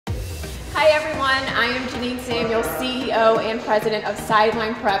Hi everyone, I am Janine Samuel, CEO and President of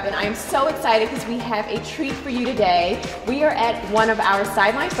Sideline Prep, and I am so excited because we have a treat for you today. We are at one of our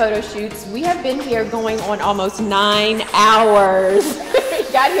Sideline Photo Shoots. We have been here going on almost 9 hours.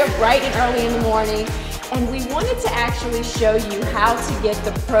 Got here bright and early in the morning, and we wanted to actually show you how to get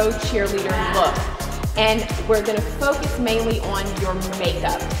the pro cheerleader look. And we're gonna focus mainly on your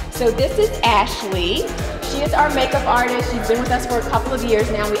makeup. So this is Ashley. She is our makeup artist. She's been with us for a couple of years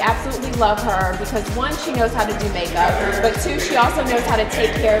now. We absolutely love her because one, she knows how to do makeup, but two, she also knows how to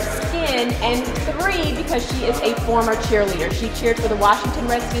take care of skin, and three, because she is a former cheerleader. She cheered for the Washington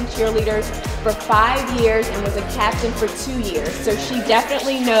Redskins Cheerleaders for 5 years and was a captain for 2 years. So she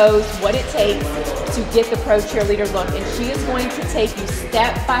definitely knows what it takes to get the pro cheerleader look, and she is going to take you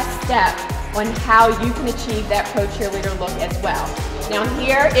step by step on how you can achieve that pro cheerleader look as well. Now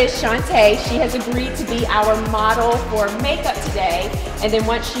here is Shantae. She has agreed to be our model for makeup today, and then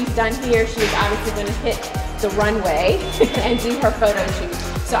once she's done here, she is obviously going to hit the runway and do her photo shoot.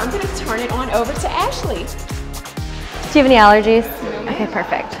 So I'm going to turn it on over to Ashley. Do you have any allergies? No. Okay,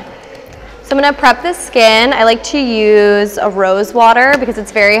 perfect. So I'm going to prep the skin. I like to use a rose water because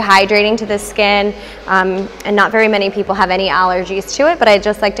it's very hydrating to the skin, and not very many people have any allergies to it, but I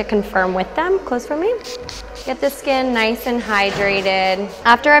just like to confirm with them. Close for me. Get the skin nice and hydrated.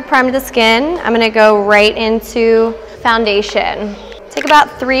 After I've primed the skin, I'm going to go right into foundation. Take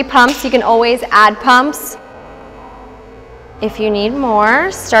about 3 pumps. You can always add pumps if you need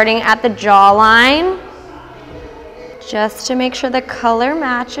more, starting at the jawline. Just to make sure the color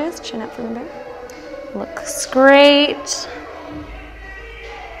matches. Chin up from the back. Looks great.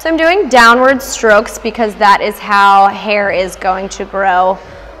 So I'm doing downward strokes because that is how hair is going to grow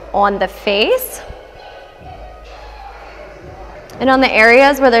on the face. And on the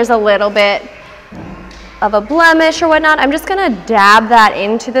areas where there's a little bit of a blemish or whatnot, I'm just gonna dab that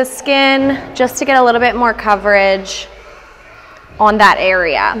into the skin just to get a little bit more coverage on that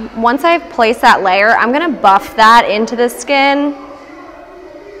area. Once I've placed that layer, I'm gonna buff that into the skin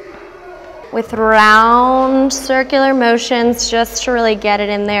with round circular motions just to really get it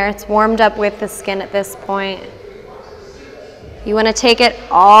in there. It's warmed up with the skin at this point. You wanna take it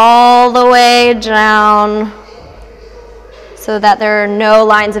all the way down so that there are no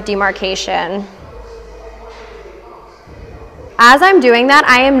lines of demarcation. As I'm doing that,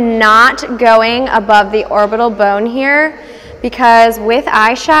 I am not going above the orbital bone here, because with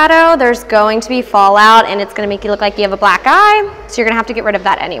eyeshadow, there's going to be fallout and it's gonna make you look like you have a black eye, so you're gonna have to get rid of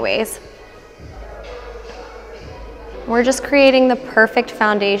that anyways. We're just creating the perfect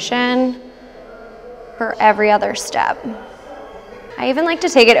foundation for every other step. I even like to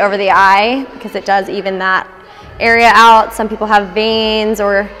take it over the eye because it does even that area out. Some people have veins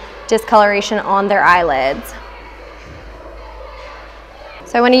or discoloration on their eyelids.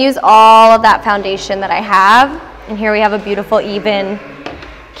 So I wanna use all of that foundation that I have. And here we have a beautiful even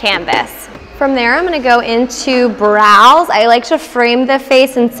canvas. From there, I'm gonna go into brows. I like to frame the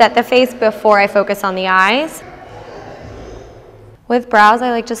face and set the face before I focus on the eyes. With brows, I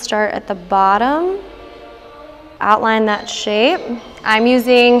like to start at the bottom, outline that shape. I'm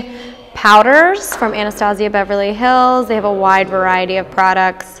using powders from Anastasia Beverly Hills. They have a wide variety of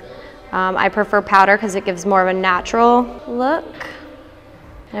products. I prefer powder because it gives more of a natural look.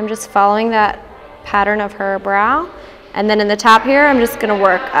 And I'm just following that pattern of her brow, and then in the top here I'm just going to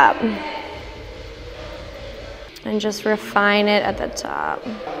work up and just refine it at the top.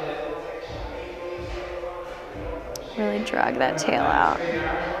 Really drag that tail out.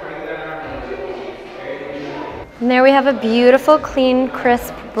 And there we have a beautiful, clean,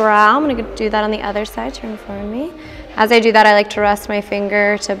 crisp brow. I'm going to do that on the other side. Turn for me. As I do that, I like to rest my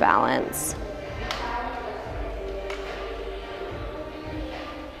finger to balance.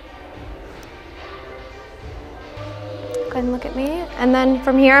 Go ahead and look at me. And then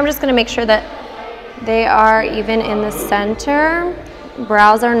from here, I'm just gonna make sure that they are even in the center.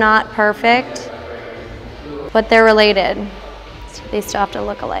 Brows are not perfect, but they're related. So they still have to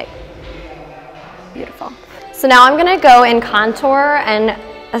look alike. Beautiful. So now I'm gonna go and contour and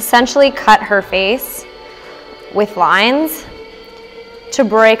essentially cut her face with lines to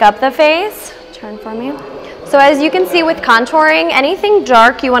break up the face. Turn for me. So as you can see with contouring, anything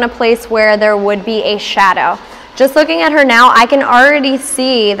dark you wanna place where there would be a shadow. Just looking at her now, I can already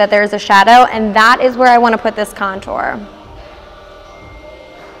see that there's a shadow, and that is where I want to put this contour.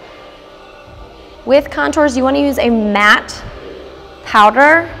 With contours, you want to use a matte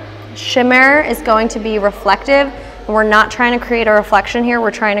powder. Shimmer is going to be reflective, and we're not trying to create a reflection here,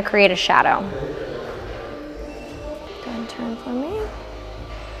 we're trying to create a shadow. Go ahead and turn for me.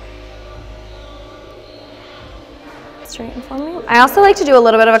 Straighten for me. I also like to do a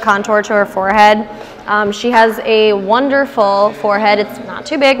little bit of a contour to her forehead. She has a wonderful forehead. It's not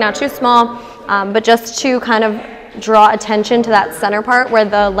too big, not too small, but just to kind of draw attention to that center part where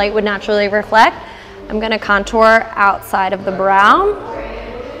the light would naturally reflect, I'm going to contour outside of the brow.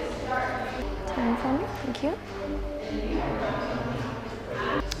 Thank you.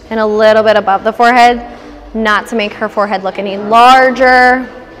 And a little bit above the forehead, not to make her forehead look any larger.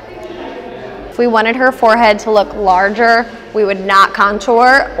 If we wanted her forehead to look larger, we would not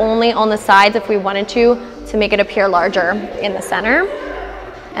contour, only on the sides if we wanted to make it appear larger in the center.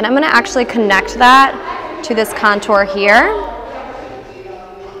 And I'm going to actually connect that to this contour here.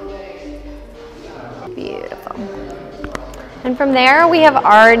 Beautiful. And from there, we have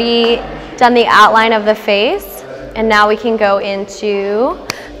already done the outline of the face, and now we can go into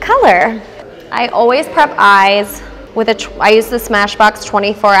color. I always prep eyes with I use the Smashbox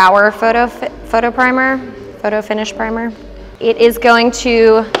 24-hour photo finish primer. It is going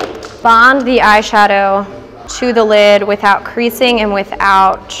to bond the eyeshadow to the lid without creasing and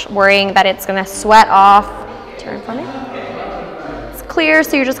without worrying that it's going to sweat off. Turn for me. It's clear,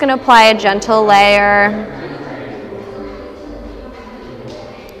 so you're just going to apply a gentle layer.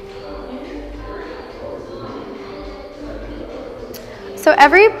 So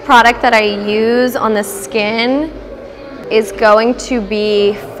every product that I use on the skin is going to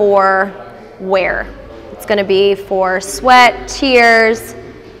be for wear. It's going to be for sweat, tears,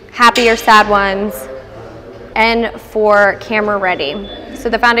 happy or sad ones, and for camera ready. So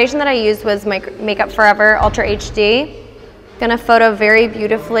the foundation that I used was Makeup Forever Ultra HD. Gonna photo very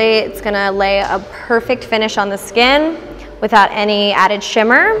beautifully. It's gonna lay a perfect finish on the skin without any added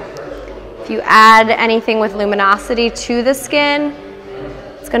shimmer. If you add anything with luminosity to the skin,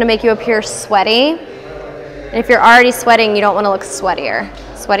 it's gonna make you appear sweaty. And if you're already sweating, you don't wanna look sweatier.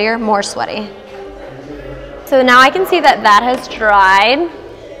 Sweatier, more sweaty. So now I can see that that has dried.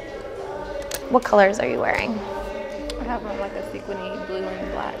 What colors are you wearing? I have like a sequiny blue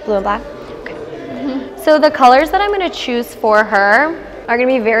and black. Blue and black? Okay. So the colors that I'm gonna choose for her are gonna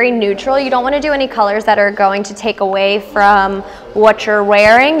be very neutral. You don't wanna do any colors that are going to take away from what you're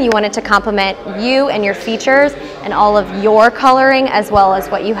wearing. You want it to complement you and your features and all of your coloring as well as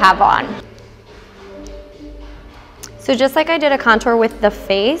what you have on. So just like I did a contour with the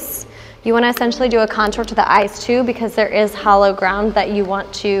face, you want to essentially do a contour to the eyes too, because there is hollow ground that you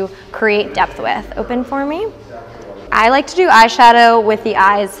want to create depth with. Open for me. I like to do eyeshadow with the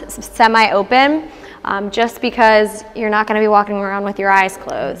eyes semi-open, just because you're not going to be walking around with your eyes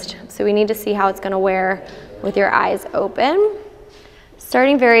closed. So we need to see how it's going to wear with your eyes open.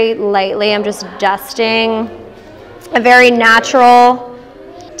 Starting very lightly, I'm just dusting a very natural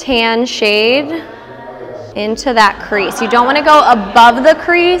tan shade into that crease. You don't want to go above the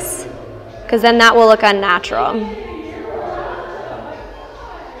crease, because then that will look unnatural.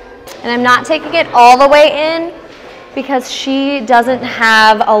 And I'm not taking it all the way in because she doesn't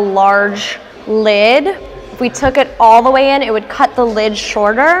have a large lid. If we took it all the way in, it would cut the lid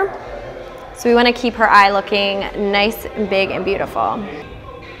shorter. So we want to keep her eye looking nice and big and beautiful.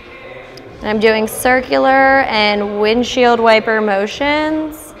 And I'm doing circular and windshield wiper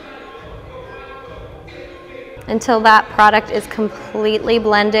motions until that product is completely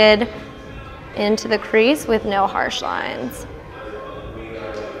blended into the crease with no harsh lines.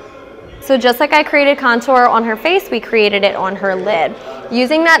 So just like I created contour on her face, we created it on her lid.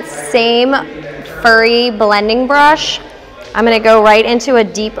 Using that same furry blending brush, I'm gonna go right into a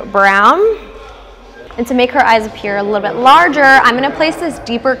deep brown. And to make her eyes appear a little bit larger, I'm gonna place this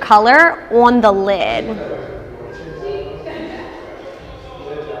deeper color on the lid.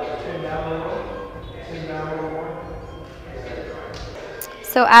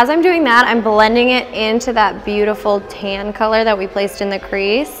 So as I'm doing that, I'm blending it into that beautiful tan color that we placed in the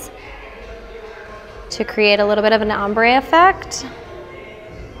crease to create a little bit of an ombre effect.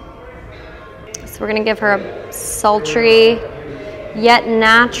 So we're gonna give her a sultry yet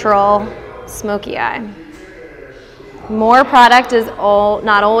natural smoky eye. More product does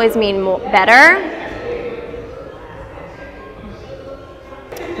not always mean better.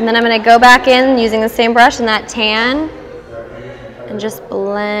 And then I'm gonna go back in using the same brush in that tan and just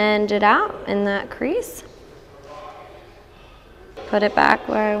blend it out in that crease. Put it back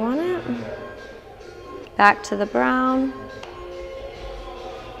where I want it. Back to the brown.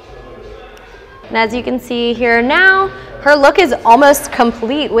 And as you can see here now, her look is almost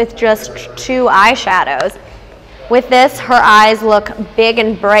complete with just 2 eyeshadows. With this, her eyes look big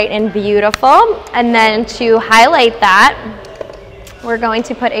and bright and beautiful. And then to highlight that, we're going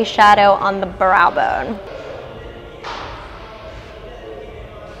to put a shadow on the brow bone.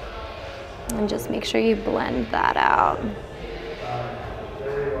 And just make sure you blend that out.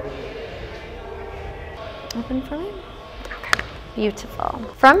 Open for me. Okay, beautiful.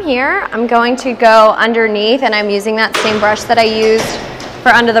 From here, I'm going to go underneath, and I'm using that same brush that I used for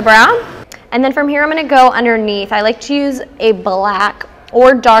under the brow. And then from here, I'm gonna go underneath. I like to use a black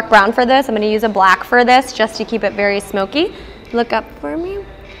or dark brown for this. I'm gonna use a black for this just to keep it very smoky. Look up for me.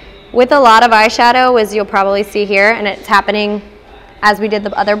 With a lot of eyeshadow, as you'll probably see here, and it's happening as we did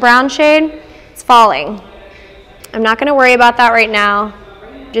the other brown shade, it's falling. I'm not gonna worry about that right now.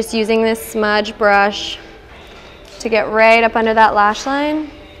 Just using this smudge brush to get right up under that lash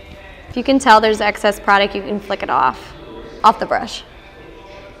line. If you can tell there's excess product, you can flick it off the brush.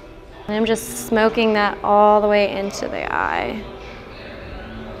 And I'm just smoking that all the way into the eye.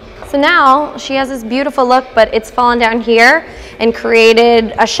 So now she has this beautiful look, but it's fallen down here and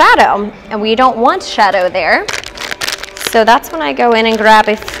created a shadow, and we don't want shadow there. So that's when I go in and grab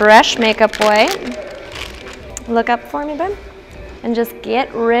a fresh makeup wipe. Look up for me, babe. And just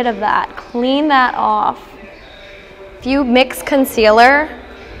get rid of that, clean that off. If you mix concealer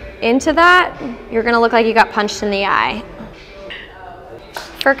into that, you're gonna look like you got punched in the eye.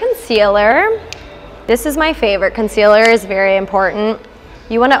 For concealer, this is my favorite. Concealer is very important.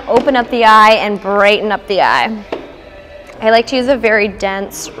 You wanna open up the eye and brighten up the eye. I like to use a very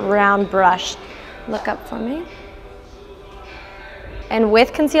dense, round brush. Look up for me. And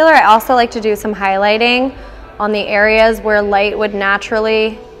with concealer, I also like to do some highlighting on the areas where light would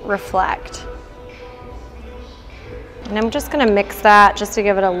naturally reflect. And I'm just gonna mix that just to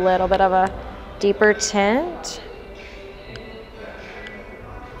give it a little bit of a deeper tint.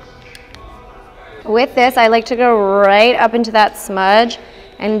 With this, I like to go right up into that smudge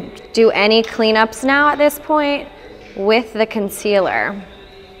and do any cleanups now at this point with the concealer.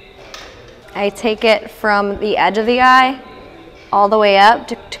 I take it from the edge of the eye all the way up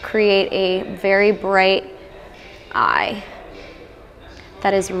to create a very bright eye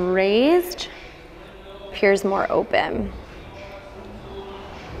that is raised, appears more open.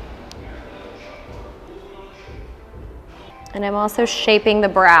 And I'm also shaping the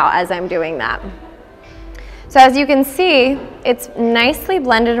brow as I'm doing that. So as you can see, it's nicely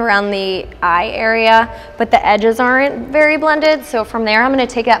blended around the eye area, but the edges aren't very blended. So from there, I'm gonna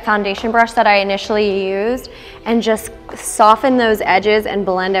take that foundation brush that I initially used and just soften those edges and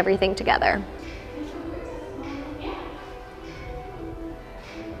blend everything together.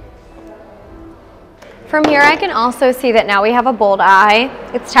 From here, I can also see that now we have a bold eye.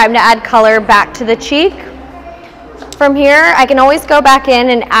 It's time to add color back to the cheek. From here, I can always go back in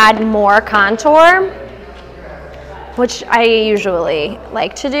and add more contour, which I usually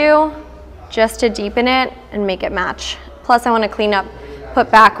like to do just to deepen it and make it match. Plus I want to clean up, put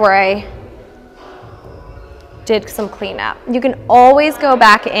back where I did some cleanup. You can always go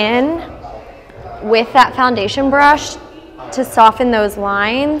back in with that foundation brush to soften those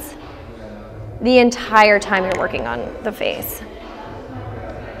lines the entire time you're working on the face.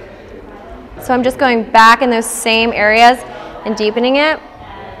 So I'm just going back in those same areas and deepening it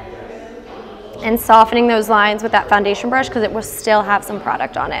and softening those lines with that foundation brush because it will still have some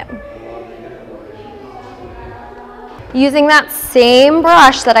product on it. Using that same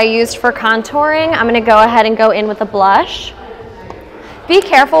brush that I used for contouring, I'm gonna go ahead and go in with a blush. Be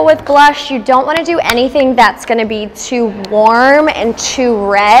careful with blush. You don't wanna do anything that's gonna be too warm and too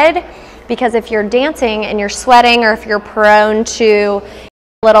red, because if you're dancing and you're sweating, or if you're prone to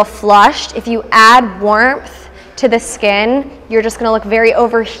a little flushed, if you add warmth to the skin, you're just gonna look very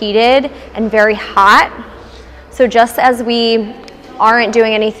overheated and very hot. So just as we aren't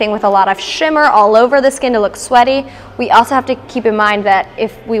doing anything with a lot of shimmer all over the skin to look sweaty, we also have to keep in mind that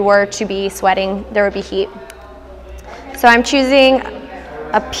if we were to be sweating, there would be heat. So I'm choosing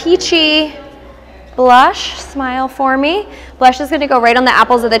a peachy blush, smile for me. Blush is gonna go right on the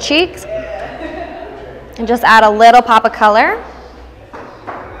apples of the cheeks and just add a little pop of color.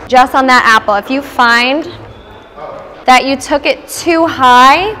 Just on that apple. If you find that you took it too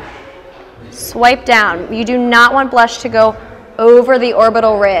high, swipe down. You do not want blush to go over the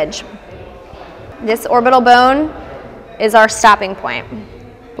orbital ridge. This orbital bone is our stopping point.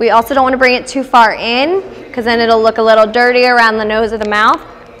 We also don't want to bring it too far in because then it'll look a little dirty around the nose or the mouth.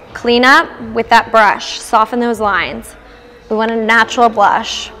 Clean up with that brush, soften those lines. We want a natural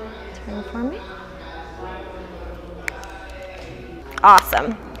blush. Turn for me.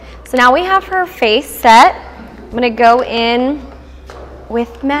 Awesome. So now we have her face set. I'm gonna go in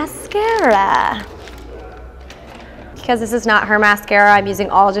with mascara. Because this is not her mascara, I'm using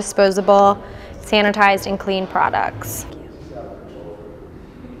all disposable, sanitized and clean products.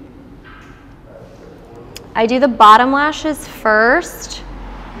 I do the bottom lashes first,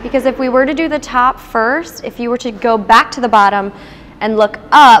 because if we were to do the top first, if you were to go back to the bottom, and look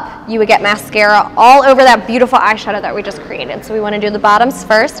up, you would get mascara all over that beautiful eyeshadow that we just created. So we want to do the bottoms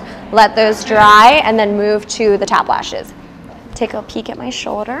first, let those dry, and then move to the top lashes. Take a peek at my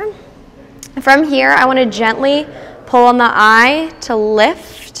shoulder. From here, I want to gently pull on the eye to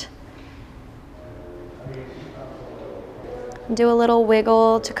lift. Do a little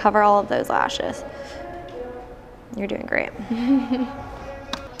wiggle to cover all of those lashes. You're doing great.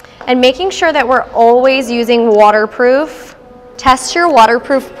 And making sure that we're always using waterproof. Test your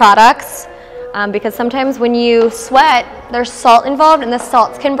waterproof products because sometimes when you sweat, there's salt involved and the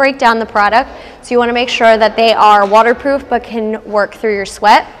salts can break down the product. So you want to make sure that they are waterproof but can work through your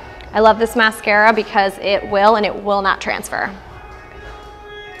sweat. I love this mascara because it will and it will not transfer.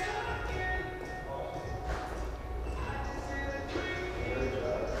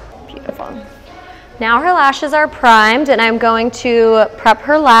 Beautiful. Now her lashes are primed and I'm going to prep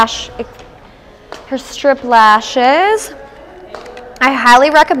her strip lashes. I highly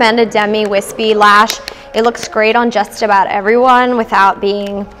recommend a demi wispy lash. It looks great on just about everyone without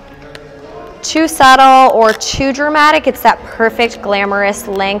being too subtle or too dramatic. It's that perfect glamorous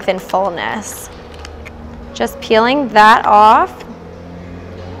length and fullness. Just peeling that off.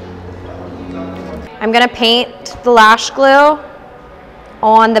 I'm gonna paint the lash glue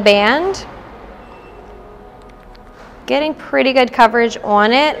on the band. Getting pretty good coverage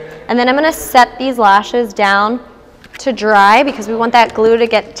on it. And then I'm gonna set these lashes down to dry because we want that glue to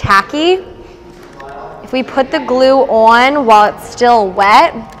get tacky. If we put the glue on while it's still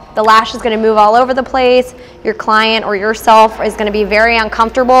wet, the lash is gonna move all over the place. Your client or yourself is gonna be very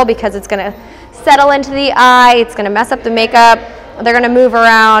uncomfortable because it's gonna settle into the eye, it's gonna mess up the makeup, they're gonna move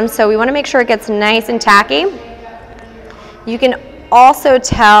around. So we wanna make sure it gets nice and tacky. You can also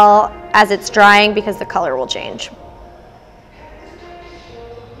tell as it's drying because the color will change.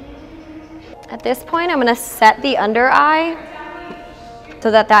 At this point, I'm gonna set the under eye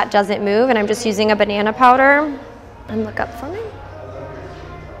so that that doesn't move, and I'm just using a banana powder. And look up for me.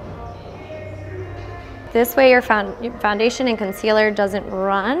 This way your foundation and concealer doesn't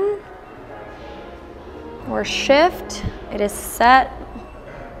run or shift. It is set.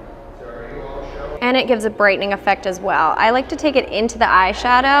 And it gives a brightening effect as well. I like to take it into the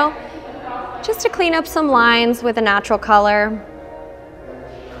eyeshadow just to clean up some lines with a natural color.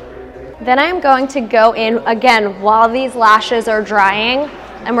 Then I'm going to go in again while these lashes are drying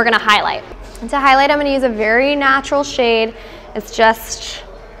and we're gonna highlight. And to highlight, I'm gonna use a very natural shade. It's just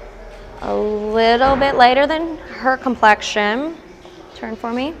a little bit lighter than her complexion. Turn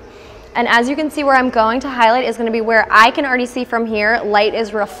for me. And as you can see, where I'm going to highlight is gonna be where I can already see from here, light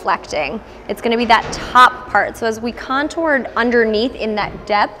is reflecting. It's gonna be that top part. So as we contoured underneath in that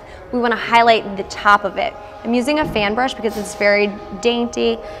depth, we wanna highlight the top of it. I'm using a fan brush because it's very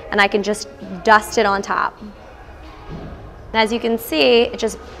dainty and I can just dust it on top. And as you can see, it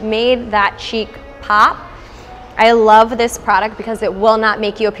just made that cheek pop. I love this product because it will not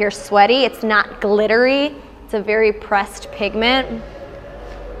make you appear sweaty. It's not glittery. It's a very pressed pigment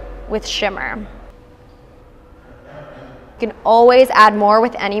with shimmer. You can always add more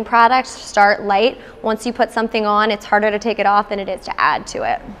with any product. Start light. Once you put something on, it's harder to take it off than it is to add to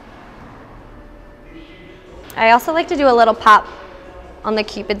it. I also like to do a little pop on the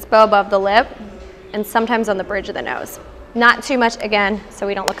Cupid's bow above the lip and sometimes on the bridge of the nose. Not too much, again, so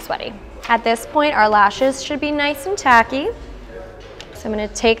we don't look sweaty. At this point, our lashes should be nice and tacky. So I'm gonna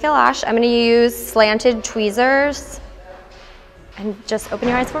take the lash, I'm gonna use slanted tweezers and just open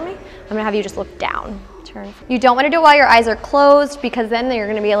your eyes for me. I'm gonna have you just look down. Turn. You don't wanna do it while your eyes are closed because then you're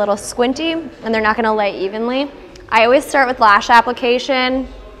gonna be a little squinty and they're not gonna lay evenly. I always start with lash application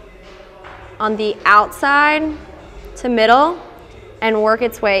on the outside to middle and work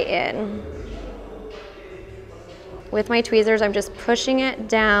its way in. With my tweezers, I'm just pushing it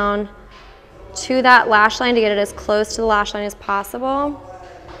down to that lash line to get it as close to the lash line as possible.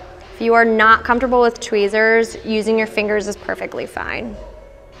 If you are not comfortable with tweezers, using your fingers is perfectly fine.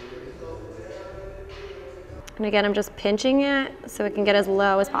 And again, I'm just pinching it so it can get as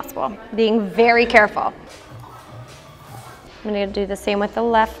low as possible, being very careful. I'm gonna do the same with the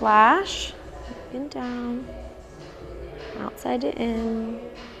left lash. Up and down, outside to in.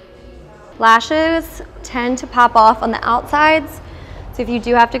 Lashes tend to pop off on the outsides, so if you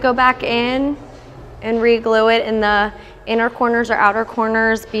do have to go back in and re-glue it in the inner corners or outer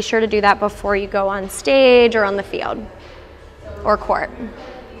corners, be sure to do that before you go on stage or on the field or court.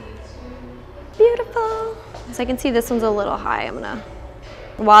 Beautiful. So I can see this one's a little high.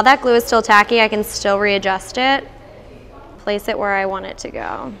 While that glue is still tacky, I can still readjust it, place it where I want it to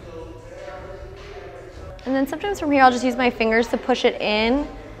go. And then sometimes from here, I'll just use my fingers to push it in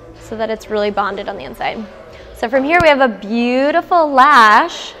so that it's really bonded on the inside. So from here we have a beautiful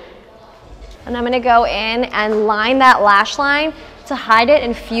lash, and I'm gonna go in and line that lash line to hide it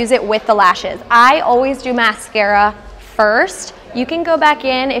and fuse it with the lashes. I always do mascara first. You can go back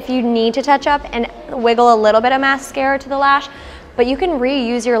in if you need to touch up and wiggle a little bit of mascara to the lash, but you can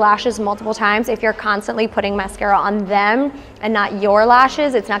reuse your lashes multiple times. If you're constantly putting mascara on them and not your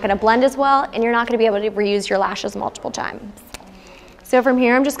lashes, it's not gonna blend as well, and you're not gonna be able to reuse your lashes multiple times. So from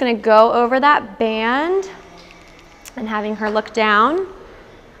here, I'm just gonna go over that band and having her look down.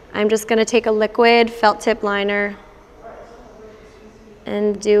 I'm just gonna take a liquid felt tip liner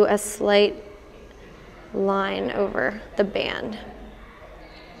and do a slight line over the band.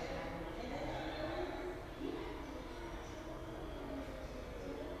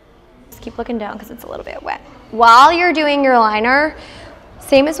 Just keep looking down because it's a little bit wet. While you're doing your liner,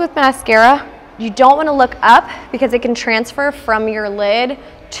 same as with mascara, you don't want to look up because it can transfer from your lid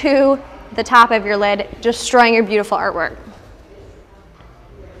to the top of your lid, destroying your beautiful artwork.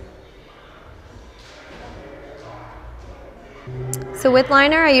 So with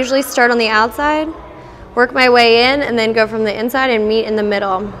liner, I usually start on the outside, work my way in, and then go from the inside and meet in the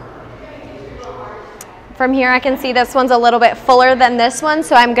middle. From here, I can see this one's a little bit fuller than this one,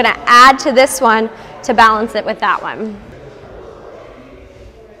 so I'm gonna add to this one to balance it with that one.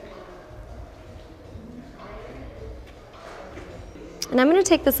 And I'm gonna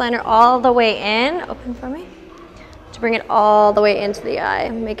take this liner all the way in, open for me, to bring it all the way into the eye,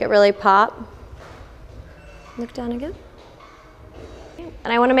 make it really pop. Look down again.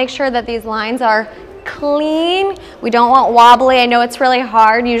 And I want to make sure that these lines are clean. We don't want wobbly. I know it's really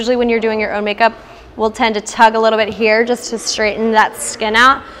hard. Usually when you're doing your own makeup, we'll tend to tug a little bit here just to straighten that skin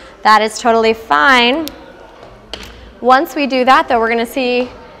out. That is totally fine. Once we do that though, we're going to see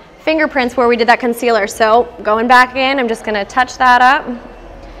fingerprints where we did that concealer. So going back in, I'm just going to touch that up.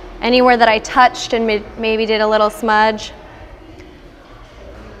 Anywhere that I touched and maybe did a little smudge.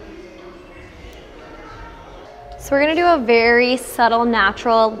 So we're gonna do a very subtle,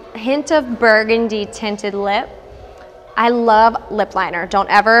 natural hint of burgundy tinted lip. I love lip liner. Don't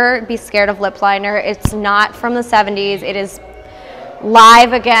ever be scared of lip liner. It's not from the 70s. It is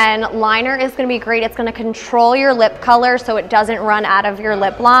live again. Liner is gonna be great. It's gonna control your lip color so it doesn't run out of your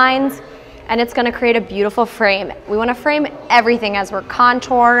lip lines, and it's gonna create a beautiful frame. We wanna frame everything as we're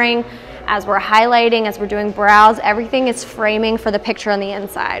contouring, as we're highlighting, as we're doing brows. Everything is framing for the picture on the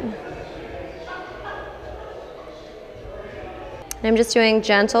inside. I'm just doing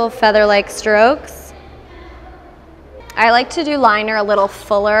gentle feather-like strokes. I like to do liner a little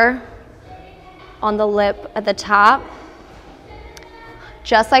fuller on the lip at the top.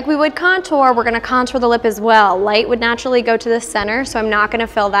 Just like we would contour, we're gonna contour the lip as well. Light would naturally go to the center, so I'm not gonna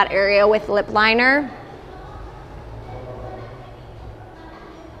fill that area with lip liner.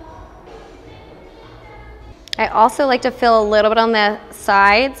 I also like to fill a little bit on the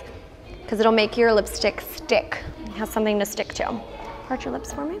sides because it'll make your lipstick stick. It has something to stick to. Part your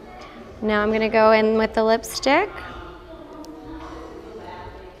lips for me. Now I'm gonna go in with the lipstick.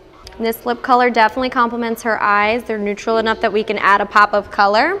 This lip color definitely complements her eyes. They're neutral enough that we can add a pop of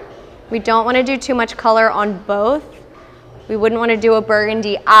color. We don't wanna do too much color on both. We wouldn't wanna do a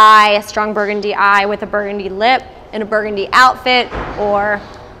burgundy eye, a strong burgundy eye with a burgundy lip and a burgundy outfit, or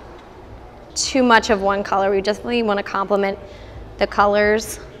too much of one color. We definitely wanna complement the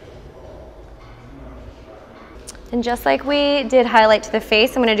colors. And just like we did highlight to the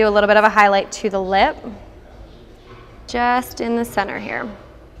face, I'm gonna do a little bit of a highlight to the lip, just in the center here.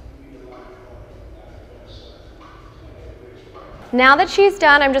 Now that she's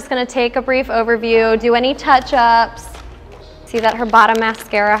done, I'm just gonna take a brief overview, do any touch-ups. See that her bottom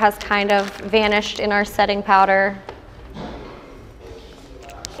mascara has kind of vanished in our setting powder.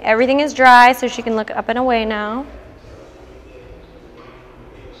 Everything is dry, so she can look up and away now.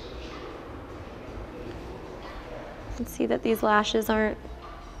 See that these lashes aren't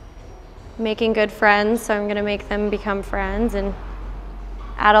making good friends, so I'm gonna make them become friends and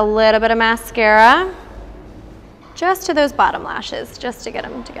add a little bit of mascara just to those bottom lashes, just to get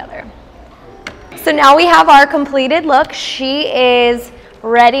them together. So now we have our completed look. She is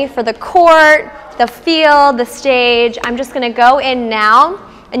ready for the court, the field, the stage. I'm just gonna go in now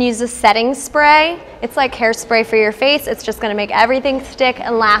and use the setting spray. It's like hairspray for your face. It's just gonna make everything stick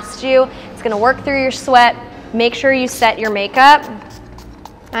and last you. It's gonna work through your sweat. Make sure you set your makeup.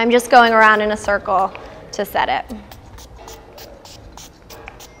 I'm just going around in a circle to set it.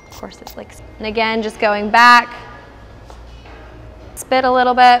 Of course it's like, and again, just going back, spit a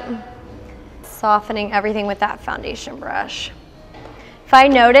little bit, softening everything with that foundation brush. If I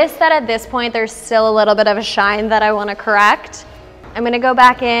notice that at this point there's still a little bit of a shine that I want to correct, I'm gonna go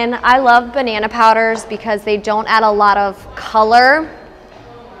back in. I love banana powders because they don't add a lot of color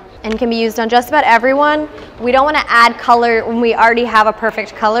and can be used on just about everyone. We don't wanna add color when we already have a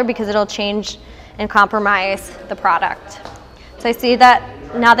perfect color because it'll change and compromise the product. So I see that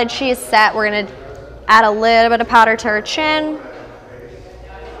now that she is set, we're gonna add a little bit of powder to her chin,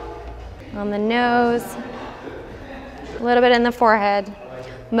 on the nose, a little bit in the forehead,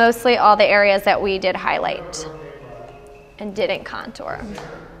 mostly all the areas that we did highlight and didn't contour.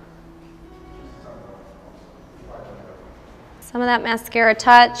 Some of that mascara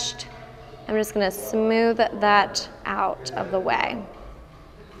touched. I'm just gonna smooth that out of the way.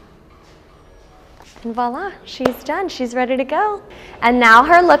 And voila, she's done. She's ready to go. And now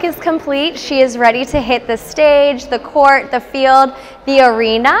her look is complete. She is ready to hit the stage, the court, the field, the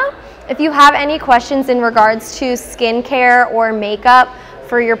arena. If you have any questions in regards to skincare or makeup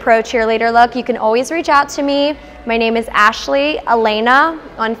for your pro cheerleader look, you can always reach out to me. My name is Ashley Alana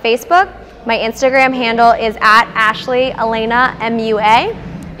on Facebook. My Instagram handle is @AshleyAlanaMUA.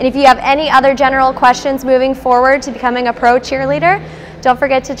 And if you have any other general questions moving forward to becoming a pro cheerleader, don't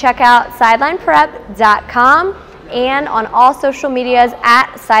forget to check out sidelineprep.com and on all social medias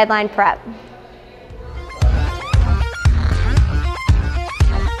 @sidelineprep.